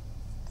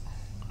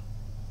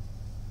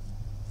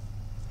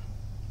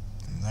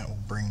 And that will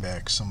bring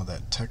back some of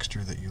that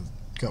texture that you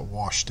got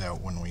washed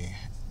out when we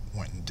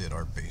went and did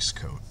our base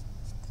coat.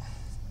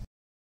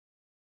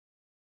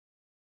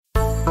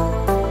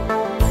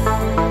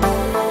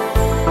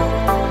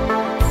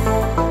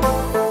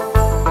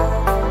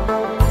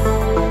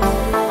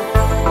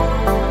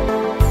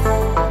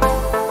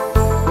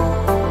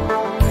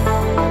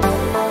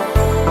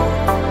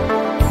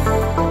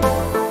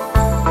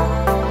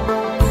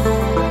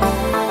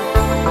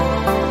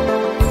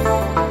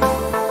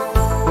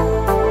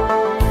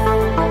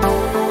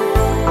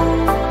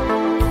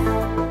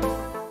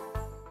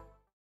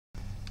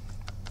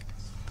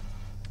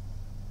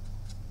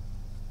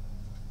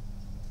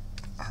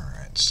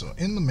 So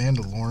in the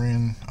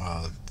Mandalorian,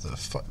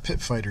 the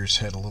Pit Fighters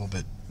had a little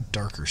bit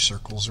darker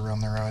circles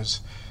around their eyes.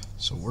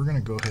 So we're going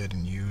to go ahead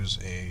and use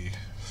a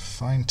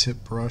fine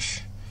tip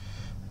brush.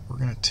 We're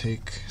going to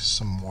take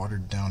some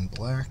watered down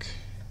black.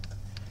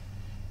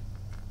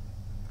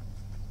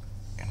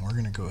 And we're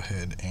going to go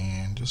ahead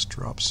and just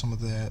drop some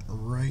of that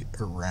right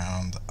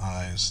around the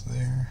eyes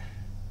there.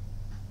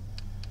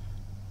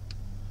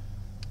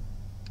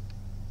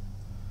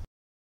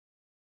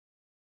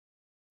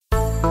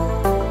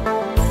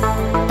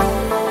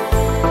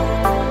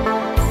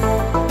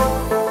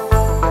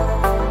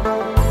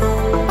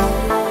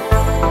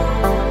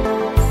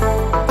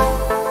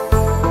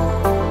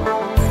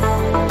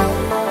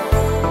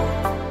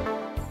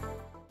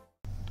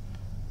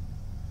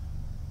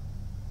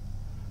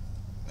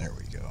 There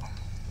we go.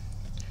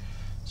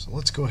 So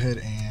let's go ahead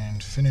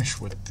and finish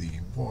with the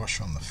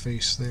wash on the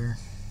face there.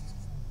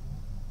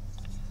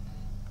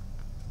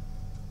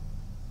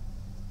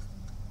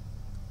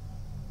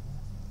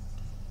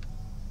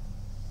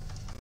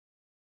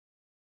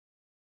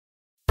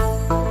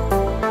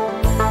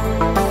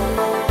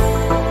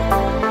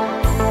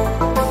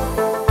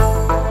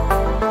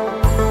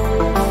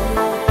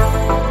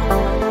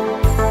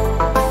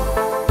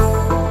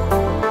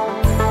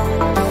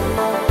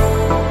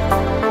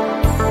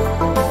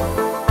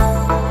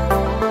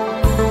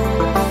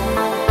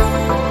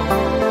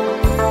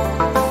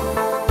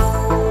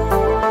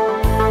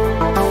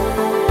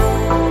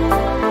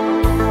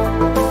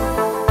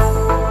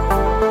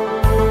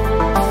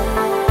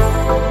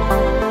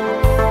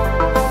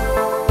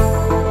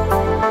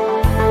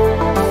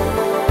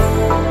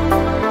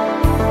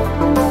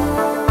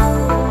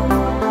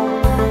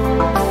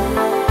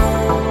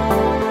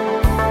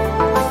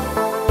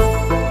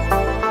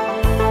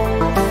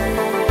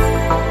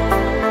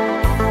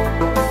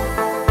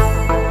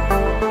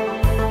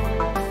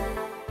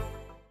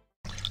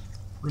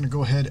 We're going to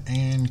go ahead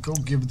and go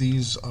give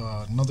these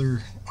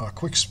another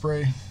quick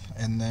spray,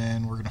 and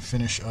then we're going to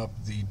finish up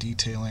the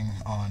detailing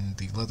on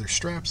the leather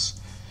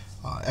straps.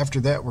 After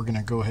that, we're going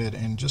to go ahead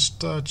and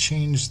just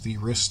change the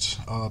wrist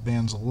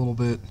bands a little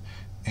bit,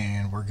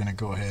 and we're going to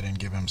go ahead and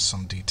give him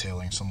some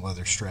detailing, some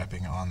leather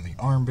strapping on the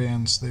arm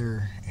bands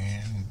there,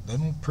 and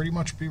then we'll pretty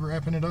much be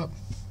wrapping it up.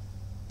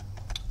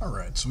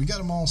 Alright, so we got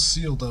them all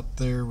sealed up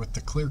there with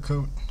the clear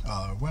coat.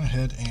 Went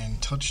ahead and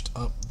touched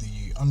up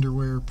the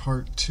underwear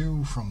part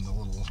too from the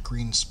little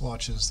green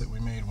splotches that we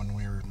made when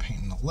we were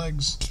painting the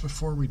legs. Just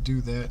before we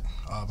do that,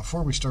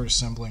 before we start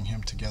assembling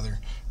him together,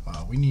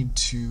 we need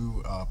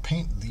to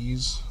paint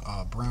these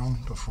brown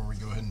before we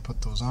go ahead and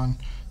put those on.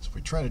 So if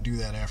we try to do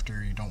that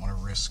after, you don't want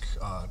to risk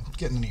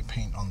getting any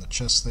paint on the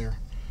chest there.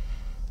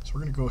 So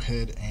we're going to go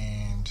ahead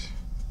and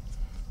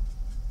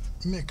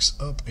mix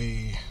up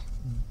a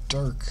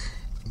dark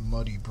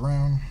muddy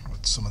brown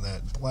with some of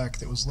that black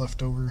that was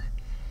left over.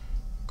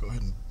 Go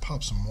ahead and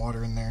pop some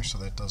water in there so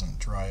that doesn't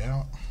dry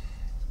out.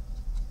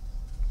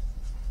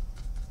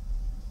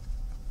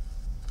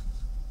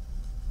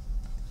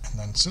 And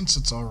then since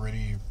it's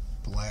already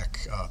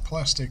black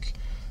plastic,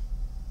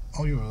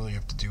 all you really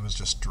have to do is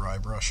just dry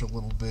brush a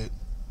little bit.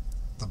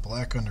 The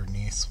black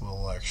underneath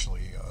will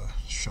actually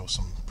show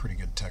some pretty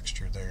good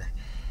texture there.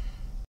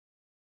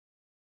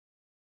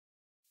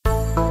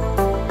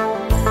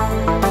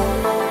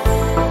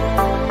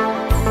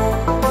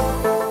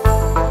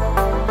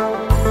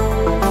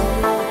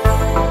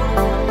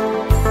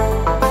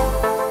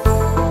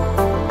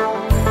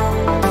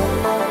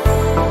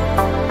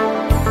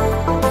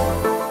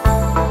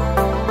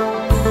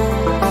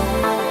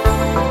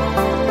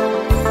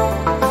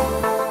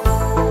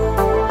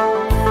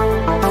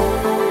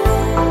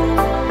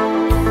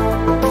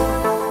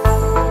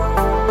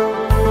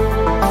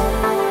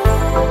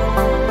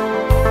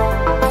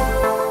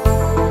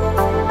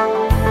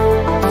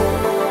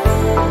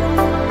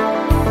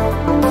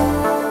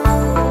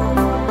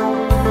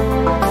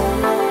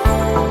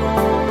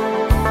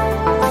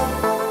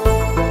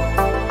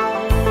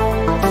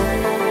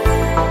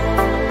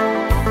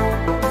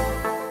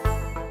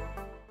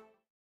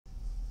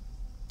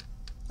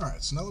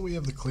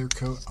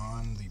 clear coat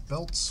on the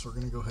belts. We're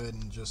going to go ahead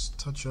and just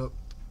touch up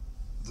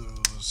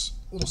those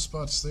little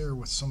spots there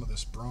with some of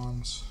this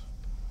bronze.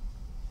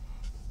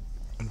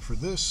 And for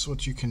this,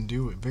 what you can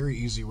do, a very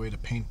easy way to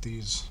paint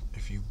these,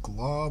 if you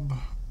glob,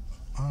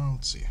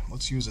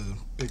 let's use a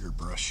bigger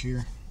brush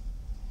here.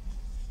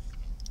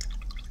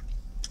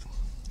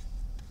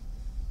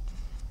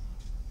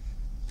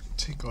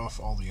 Take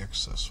off all the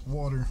excess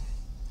water.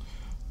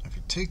 If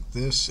you take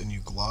this and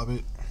you glob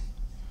it,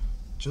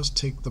 just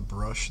take the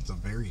brush at the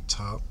very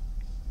top,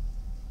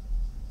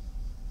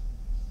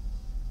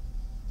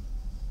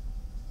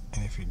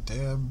 and if you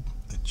dab,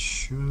 it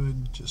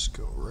should just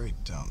go right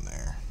down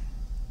there.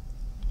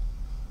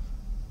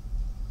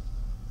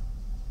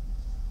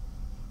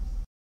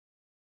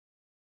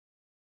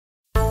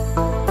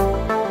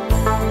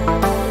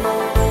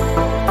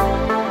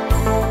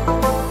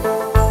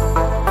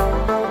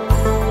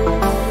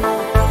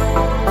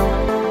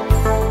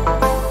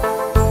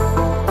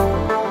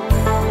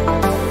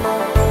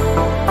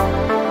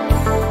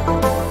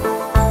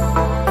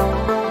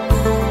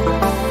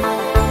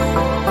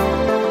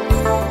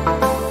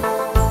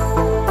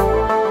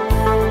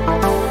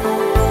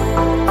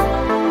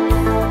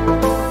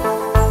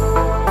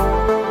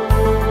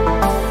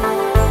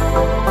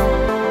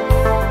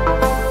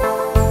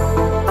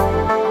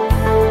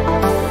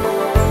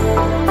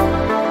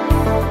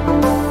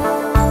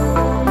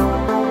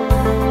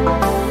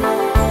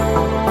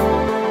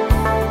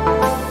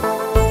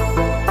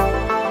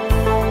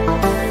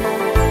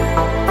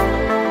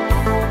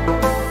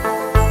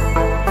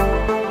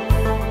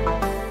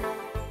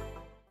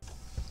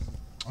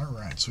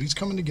 So he's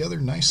coming together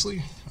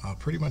nicely.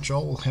 Pretty much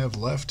all we'll have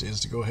left is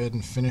to go ahead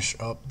and finish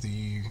up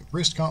the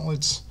wrist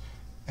gauntlets,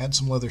 add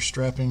some leather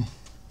strapping,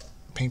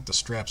 paint the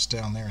straps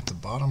down there at the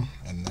bottom,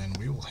 and then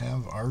we will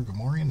have our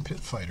Gamorrean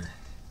Pit Fighter.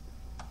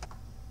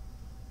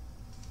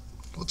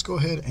 Let's go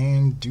ahead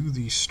and do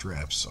the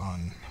straps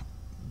on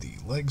the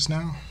legs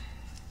now.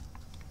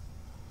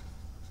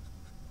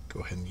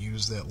 Go ahead and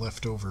use that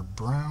leftover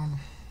brown.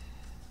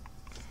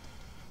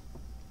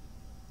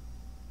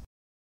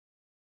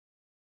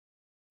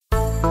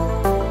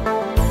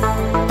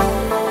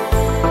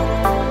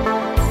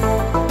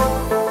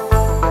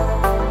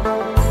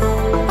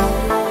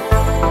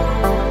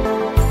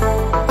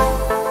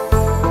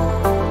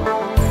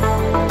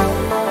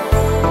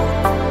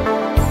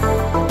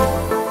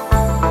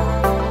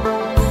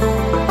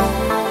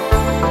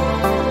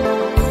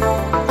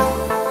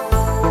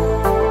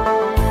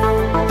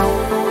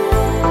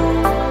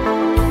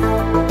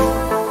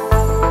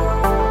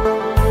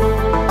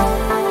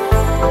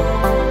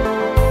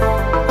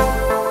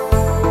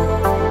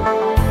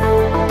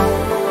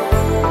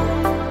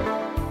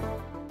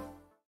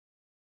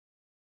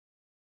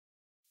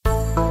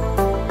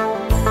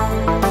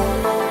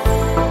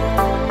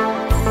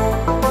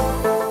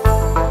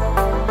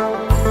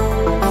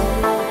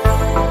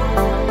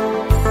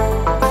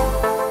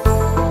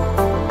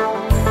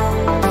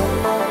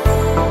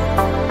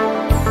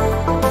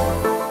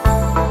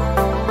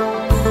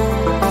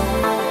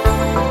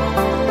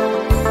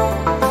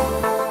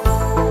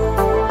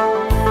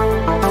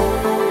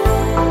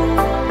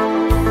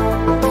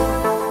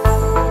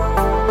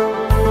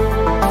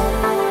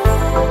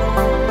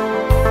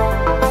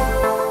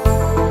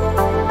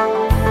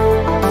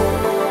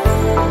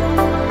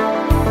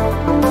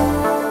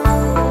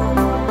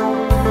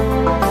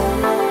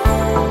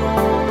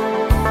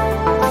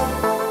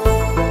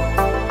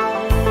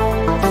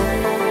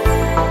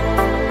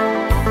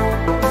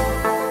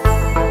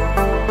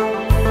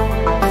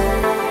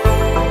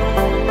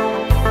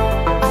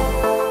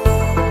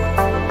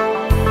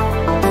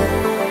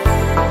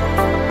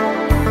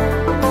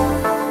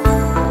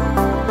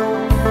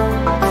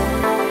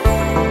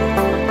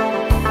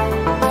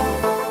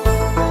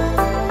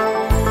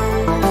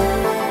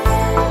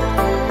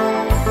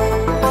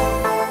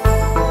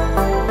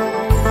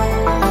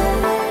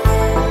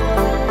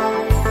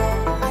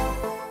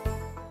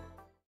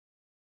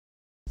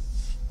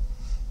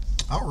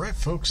 Alright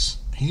folks,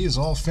 he is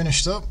all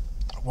finished up.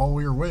 While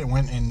we were waiting, I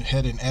went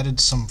ahead and added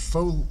some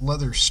faux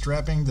leather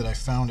strapping that I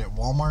found at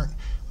Walmart.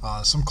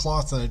 Some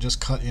cloth that I just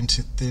cut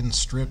into thin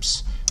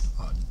strips.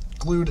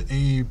 Glued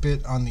a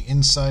bit on the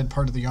inside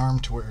part of the arm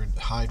to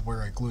hide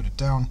where I glued it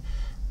down.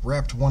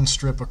 Wrapped one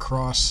strip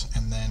across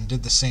and then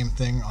did the same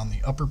thing on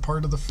the upper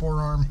part of the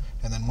forearm,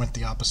 and then went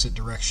the opposite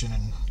direction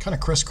and kind of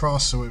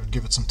crisscrossed so it would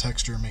give it some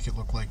texture and make it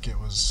look like it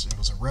was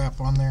a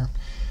wrap on there.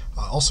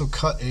 Also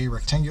cut a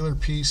rectangular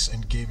piece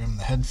and gave him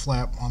the head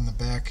flap on the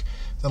back.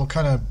 That'll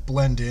kind of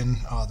blend in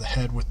the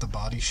head with the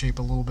body shape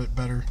a little bit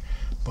better.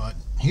 But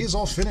he is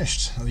all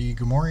finished. The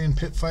Gamorrean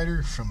Pit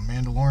Fighter from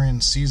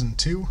Mandalorian Season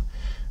 2.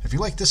 If you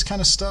like this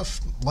kind of stuff,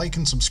 like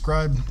and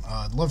subscribe.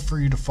 I'd love for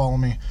you to follow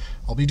me.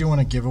 I'll be doing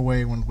a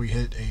giveaway when we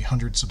hit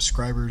 100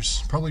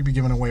 subscribers. Probably be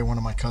giving away one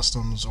of my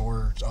customs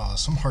or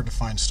some hard to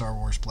find Star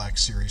Wars Black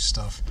Series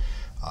stuff.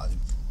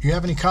 If you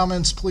have any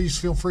comments, please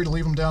feel free to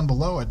leave them down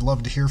below. I'd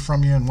love to hear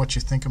from you and what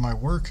you think of my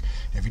work.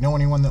 If you know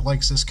anyone that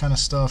likes this kind of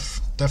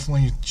stuff,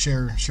 definitely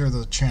share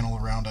the channel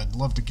around. I'd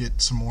love to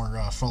get some more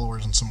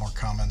followers and some more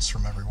comments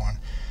from everyone.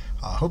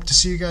 Hope to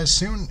see you guys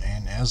soon,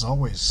 and as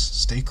always,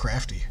 stay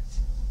crafty.